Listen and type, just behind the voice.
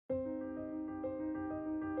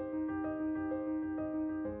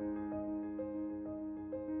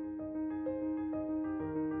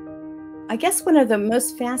I guess one of the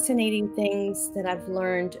most fascinating things that I've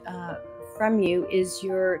learned from you is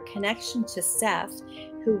your connection to Seth,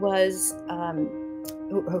 who was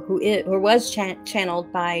who was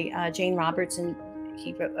channeled by Jane Roberts, and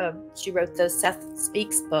she wrote those Seth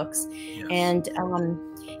Speaks books, Yes. And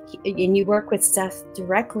you work with Seth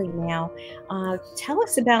directly now. Tell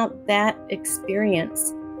us about that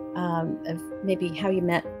experience, of maybe how you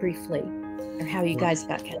met briefly, or how you guys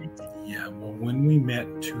got connected. Yeah, well, when we met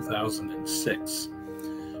in 2006,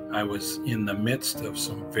 I was in the midst of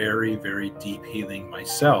some very, very deep healing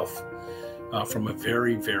myself from a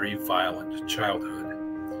very, very violent childhood.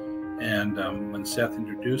 And when Seth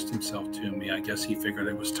introduced himself to me, I guess he figured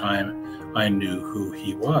it was time I knew who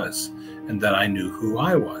he was and that I knew who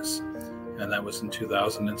I was. And that was in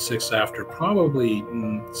 2006, after probably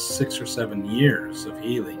 6 or 7 years of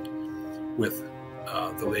healing with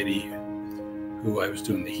the lady who I was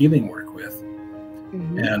doing the healing work with.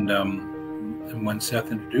 Mm-hmm. And when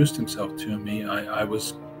Seth introduced himself to me, I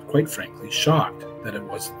was quite frankly shocked that it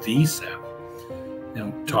was the Seth,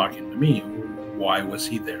 talking to me. Why was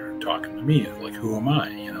he there talking to me? Like, who am I,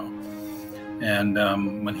 And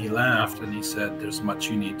when he laughed and he said, there's much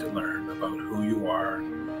you need to learn about who you are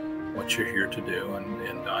and what you're here to do,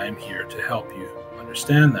 and I'm here to help you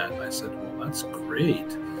understand that. And I said, well, that's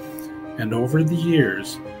great. And over the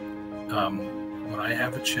years, when I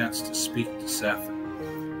have a chance to speak to Seth,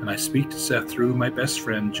 and I speak to Seth through my best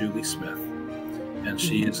friend, Julie Smith, and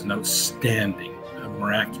she is an outstanding,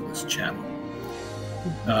 miraculous channel.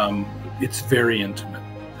 It's very intimate.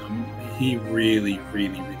 He really,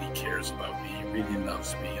 really, really cares about me. He really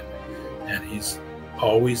loves me, and he's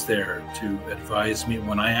always there to advise me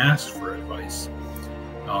when I ask for advice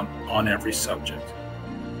on every subject.